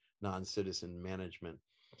regarding non-citizen management.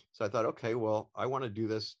 So I thought, okay, well, I want to do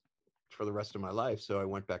this for the rest of my life. So I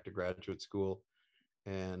went back to graduate school,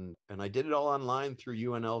 and I did it all online through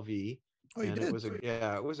UNLV. Oh, you did?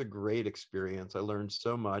 It was a great experience. I learned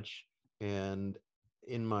so much. And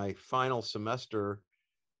in my final semester,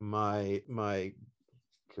 my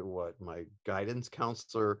guidance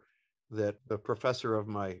counselor, that the professor of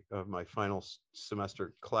my final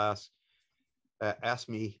semester class, asked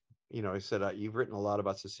me, he said, you've written a lot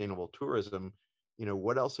about sustainable tourism.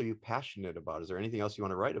 What else are you passionate about? Is there anything else you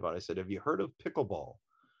want to write about? I said, have you heard of pickleball?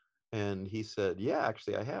 And he said, yeah,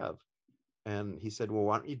 actually I have. And he said, well,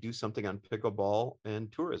 why don't you do something on pickleball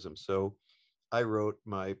and tourism? So I wrote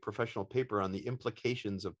my professional paper on the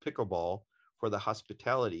implications of pickleball for the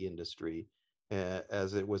hospitality industry,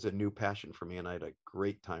 as it was a new passion for me. And I had a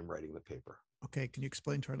great time writing the paper. Okay. Can you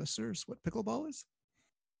explain to our listeners what pickleball is?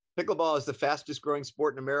 Pickleball is the fastest growing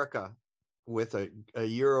sport in America with a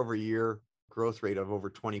year-over-year growth rate of over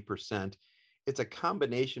 20%. It's a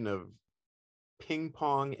combination of ping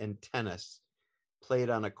pong and tennis played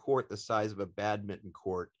on a court the size of a badminton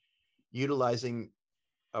court, utilizing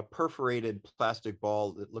a perforated plastic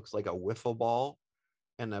ball that looks like a wiffle ball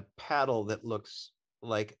and a paddle that looks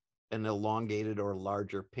like an elongated or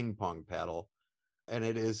larger ping pong paddle. And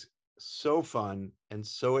it is so fun and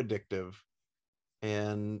so addictive.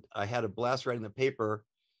 And I had a blast writing the paper.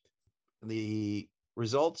 The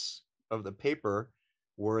results of the paper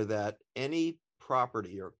were that any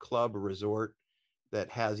property or club or resort that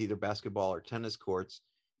has either basketball or tennis courts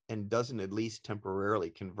and doesn't at least temporarily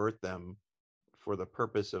convert them for the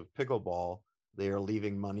purpose of pickleball, they are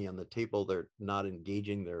leaving money on the table. They're not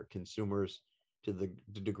engaging their consumers to the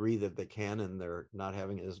degree that they can, and they're not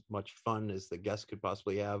having as much fun as the guests could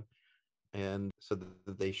possibly have. And so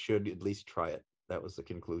that they should at least try it. That was the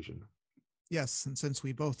conclusion. Yes. And since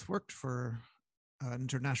we both worked for an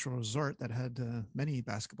international resort that had many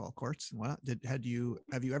basketball courts, have you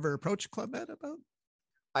ever approached Club Med about?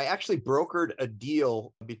 I actually brokered a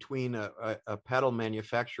deal between a paddle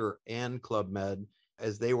manufacturer and Club Med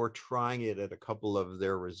as they were trying it at a couple of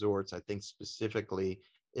their resorts. I think specifically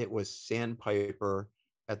it was Sandpiper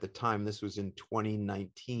at the time. This was in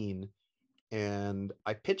 2019. And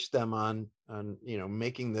I pitched them on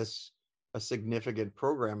making this a significant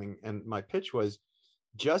programming. And my pitch was,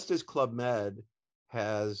 just as Club Med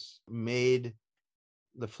has made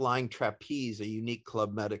the flying trapeze a unique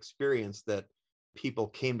Club Med experience that people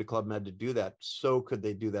came to Club Med to do that, so could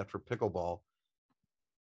they do that for pickleball.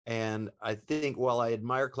 And I think while I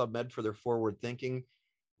admire Club Med for their forward thinking,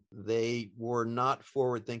 they were not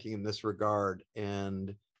forward thinking in this regard.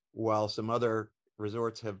 And while some other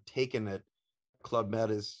resorts have taken it, Club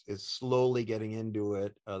Med is slowly getting into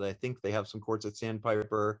it. I think they have some courts at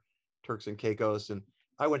Sandpiper, Turks and Caicos. And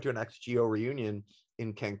I went to an XGO reunion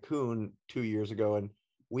in Cancun 2 years ago, and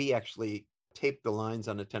we actually taped the lines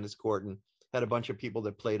on a tennis court and had a bunch of people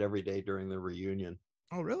that played every day during the reunion.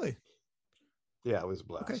 Oh, really? Yeah, it was a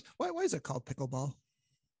blast. Okay. Why is it called pickleball?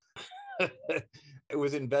 It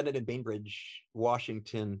was invented in Bainbridge,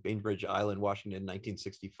 Bainbridge Island, Washington, in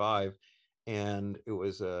 1965. And it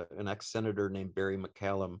was an ex-senator named Barry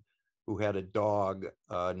McCallum who had a dog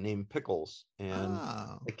named Pickles. And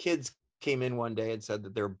the kids came in one day and said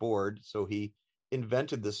that they're bored. So he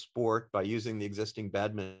invented the sport by using the existing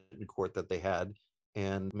badminton court that they had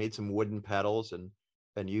and made some wooden paddles and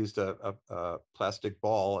and used a plastic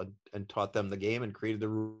ball and taught them the game and created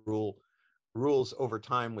the rules over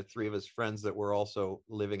time with three of his friends that were also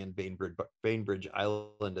living in Bainbridge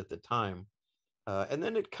Island at the time. And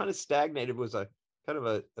then it kind of stagnated, was a kind of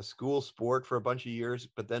a school sport for a bunch of years.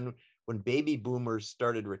 But then when baby boomers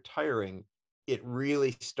started retiring, it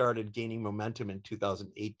really started gaining momentum in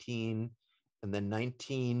 2018 and then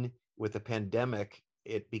 19 with the pandemic.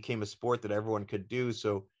 It became a sport that everyone could do.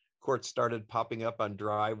 So courts started popping up on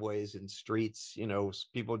driveways and streets,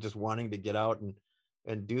 people just wanting to get out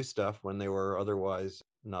and do stuff when they were otherwise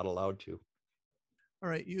not allowed to. All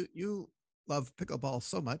right. You love pickleball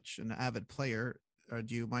so much, an avid player.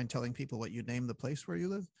 Do you mind telling people what you named the place where you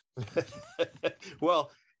live?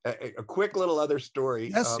 Well, a quick little other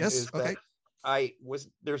story Yes. is Okay. that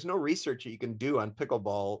there's no research that you can do on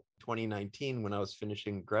pickleball 2019 when I was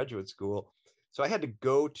finishing graduate school. So I had to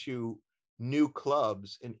go to new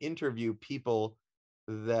clubs and interview people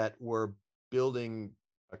that were building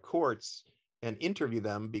courts and interview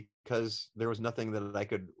them because there was nothing that I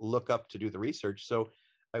could look up to do the research. So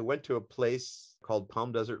I went to a place called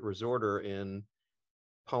Palm Desert Resorter in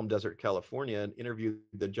Palm Desert, California, and interviewed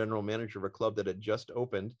the general manager of a club that had just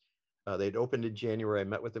opened. They'd opened in January. I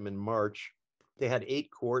met with them in March. They had 8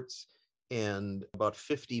 courts and about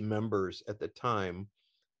 50 members at the time.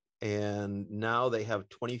 And now they have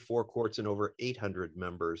 24 courts and over 800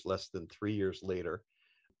 members less than 3 years later.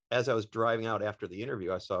 As I was driving out after the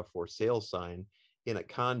interview, I saw a for sale sign in a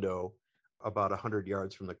condo about 100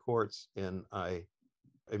 yards from the courts. And I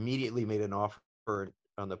immediately made an offer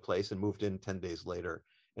on the place and moved in 10 days later.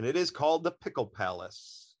 And it is called the Pickle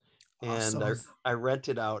Palace. Awesome. And I rent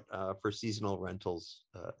it out for seasonal rentals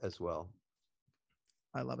as well.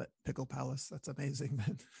 I love it. Pickle Palace. That's amazing,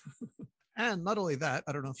 man. And not only that,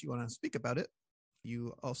 I don't know if you want to speak about it.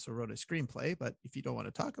 You also wrote a screenplay, but if you don't want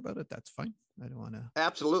to talk about it, that's fine. I don't want to.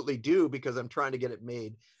 Absolutely do, because I'm trying to get it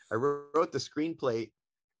made. I wrote the screenplay.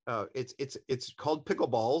 It's called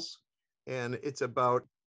Pickleballs, and it's about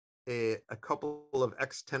a couple of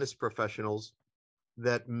ex-tennis professionals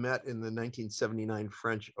that met in the 1979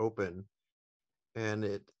 French Open, and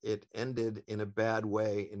it ended in a bad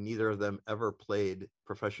way, and neither of them ever played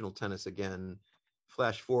professional tennis again.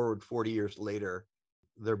 Flash forward 40 years later,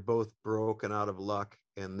 they're both broken out of luck,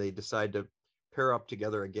 and they decide to pair up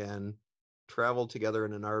together again, travel together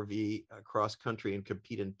in an RV across country, and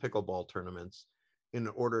compete in pickleball tournaments in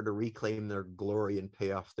order to reclaim their glory and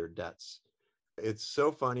pay off their debts. It's so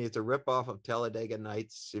funny. It's a ripoff of Talladega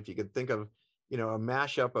Nights. If you could think of, a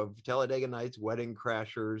mashup of Talladega Nights, Wedding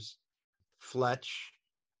Crashers, Fletch,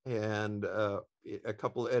 and a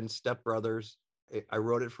couple, and Step Brothers. I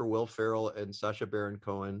wrote it for Will Ferrell and Sacha Baron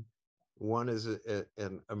Cohen. One is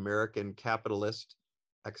an American capitalist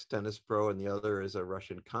ex-tennis pro, and the other is a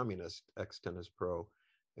Russian communist ex-tennis pro.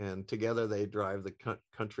 And together they drive the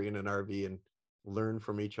country in an RV and learn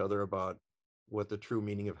from each other about what the true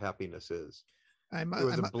meaning of happiness is. It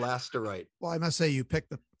was a blast to write. Well, I must say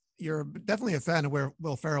you're definitely a fan of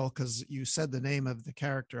Will Ferrell, because you said the name of the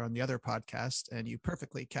character on the other podcast and you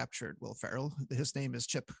perfectly captured Will Ferrell. His name is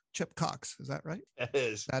Chip Cox. Is that right?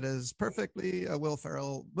 That is perfectly a Will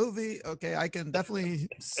Ferrell movie. Okay. I can definitely.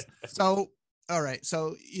 So, all right.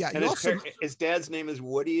 So yeah. And his dad's name is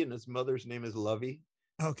Woody and his mother's name is Lovey.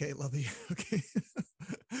 Okay. Lovey. Okay.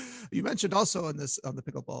 You mentioned also on the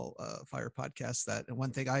Pickleball Fire podcast that, and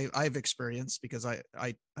one thing I've experienced, because I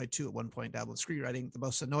too at one point dabbled in screenwriting, the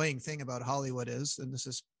most annoying thing about Hollywood is, and this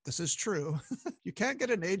is true, you can't get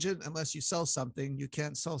an agent unless you sell something. You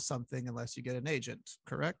can't sell something unless you get an agent.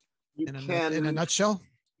 Correct? In a nutshell. You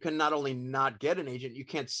can not only not get an agent, you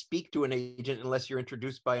can't speak to an agent unless you're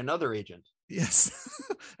introduced by another agent. Yes.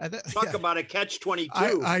 Talk about a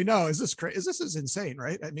catch-22. I know. Is this crazy? This is insane,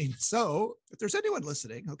 right? I mean, so if there's anyone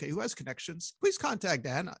listening, okay, who has connections, please contact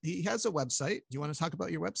Dan. He has a website. Do you want to talk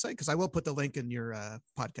about your website? Because I will put the link in your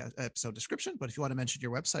podcast episode description, but if you want to mention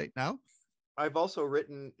your website now. I've also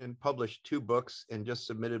written and published 2 books and just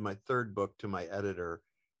submitted my 3rd book to my editor,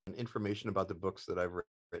 and information about the books that I've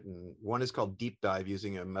written. One is called Deep Dive,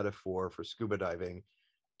 using a metaphor for scuba diving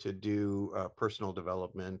to do personal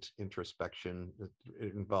development, introspection.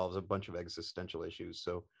 It involves a bunch of existential issues.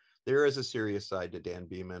 So there is a serious side to Dan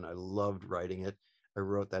Beeman. I loved writing it. I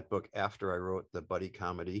wrote that book after I wrote the buddy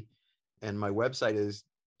comedy. And my website is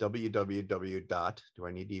www. Do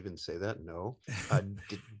I need to even say that? No.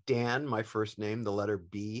 Dan, my first name, the letter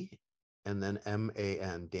B, and then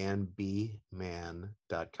MAN, danbman.com.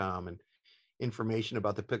 And information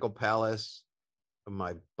about the Pickle Palace,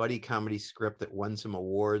 my buddy comedy script that won some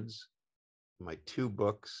awards, my 2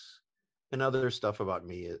 books, and other stuff about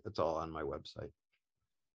me. It's all on my website.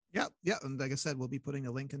 Yeah, yeah. And like I said, we'll be putting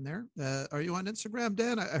a link in there. Are you on Instagram,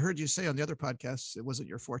 Dan? I heard you say on the other podcasts it wasn't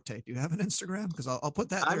your forte. Do you have an Instagram? Because I'll put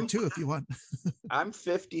that there I'm too if you want. I'm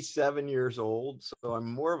 57 years old, so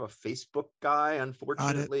I'm more of a Facebook guy. Got it.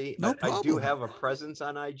 Unfortunately, No I do problem. have a presence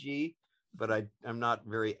on IG, but I'm not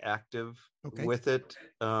very active Okay. with it.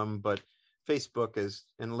 But Facebook is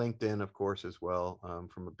and LinkedIn, of course, as well,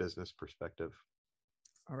 from a business perspective.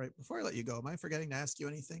 All right. Before I let you go, am I forgetting to ask you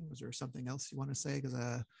anything? Was there something else you want to say?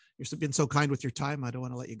 Because you've been so kind with your time. I don't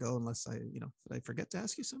want to let you go unless did I forget to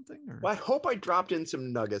ask you something? Or Well, I hope I dropped in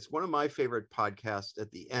some nuggets. One of my favorite podcasts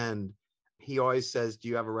at the end, he always says, "Do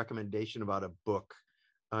you have a recommendation about a book?"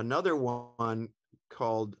 Another one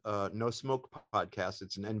called No Smoke Podcast.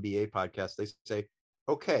 It's an NBA podcast. They say,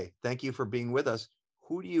 "Okay, thank you for being with us.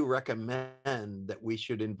 Who do you recommend that we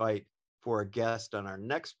should invite for a guest on our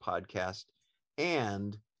next podcast?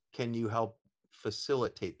 And can you help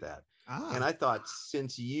facilitate that?" And ah, I thought,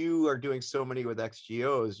 since you are doing so many with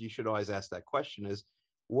XGOs, you should always ask that question: is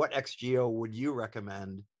what XGO would you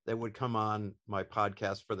recommend that would come on my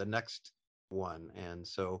podcast for the next one? And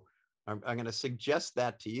so I'm going to suggest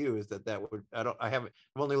that to you, is that would, I've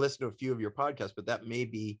only listened to a few of your podcasts, but that may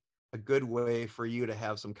be a good way for you to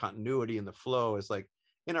have some continuity in the flow. Is like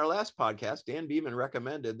in our last podcast, Dan Beeman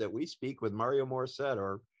recommended that we speak with Mario Morissette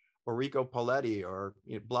or Rico Paletti or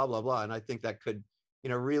blah, blah, blah. And I think that could,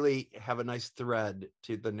 really have a nice thread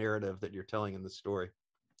to the narrative that you're telling in the story.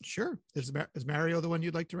 sure. Is Mario the one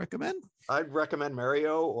you'd like to recommend? I'd recommend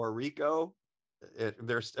Mario or Rico.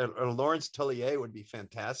 There's Lawrence Tellier would be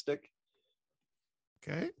fantastic.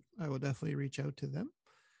 Okay. I will definitely reach out to them.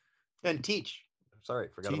 And Teach. Sorry,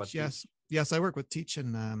 forgot about Teach, yes. Teach. Yes, I work with Teach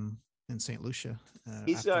in St. Lucia.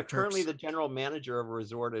 He's After currently Terps. the general manager of a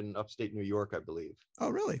resort in upstate New York, I believe. Oh,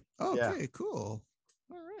 really? Oh, Yeah. okay, cool.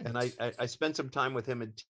 All And right. I spent some time with him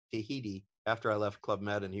in Tahiti after I left Club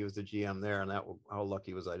Med, and he was the GM there. And how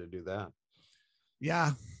lucky was I to do that?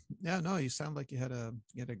 Yeah. Yeah, no, you sound like you had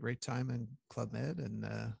a great time in Club Med, and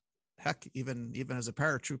heck, even as a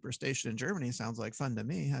paratrooper stationed in Germany sounds like fun to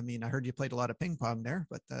me. I mean, I heard you played a lot of ping pong there,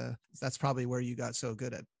 but that's probably where you got so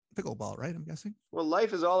good at pickleball, right? I'm guessing. Well,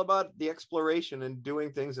 life is all about the exploration and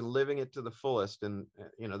doing things and living it to the fullest. And,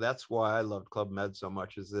 that's why I loved Club Med so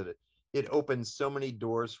much, is that it opened so many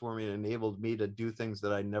doors for me and enabled me to do things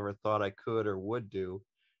that I never thought I could or would do.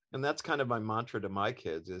 And that's kind of my mantra to my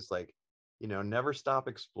kids, is like, never stop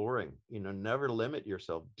exploring, never limit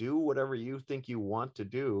yourself, do whatever you think you want to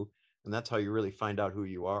do. And that's how you really find out who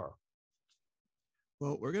you are.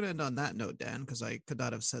 Well, we're going to end on that note, Dan, because I could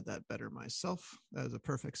not have said that better myself. That was a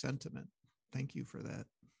perfect sentiment. Thank you for that.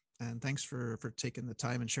 And thanks for taking the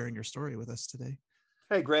time and sharing your story with us today.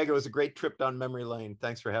 Hey, Greg, it was a great trip down memory lane.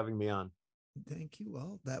 Thanks for having me on. Thank you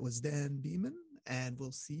all. That was Dan Beeman, and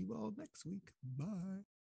we'll see you all next week. Bye.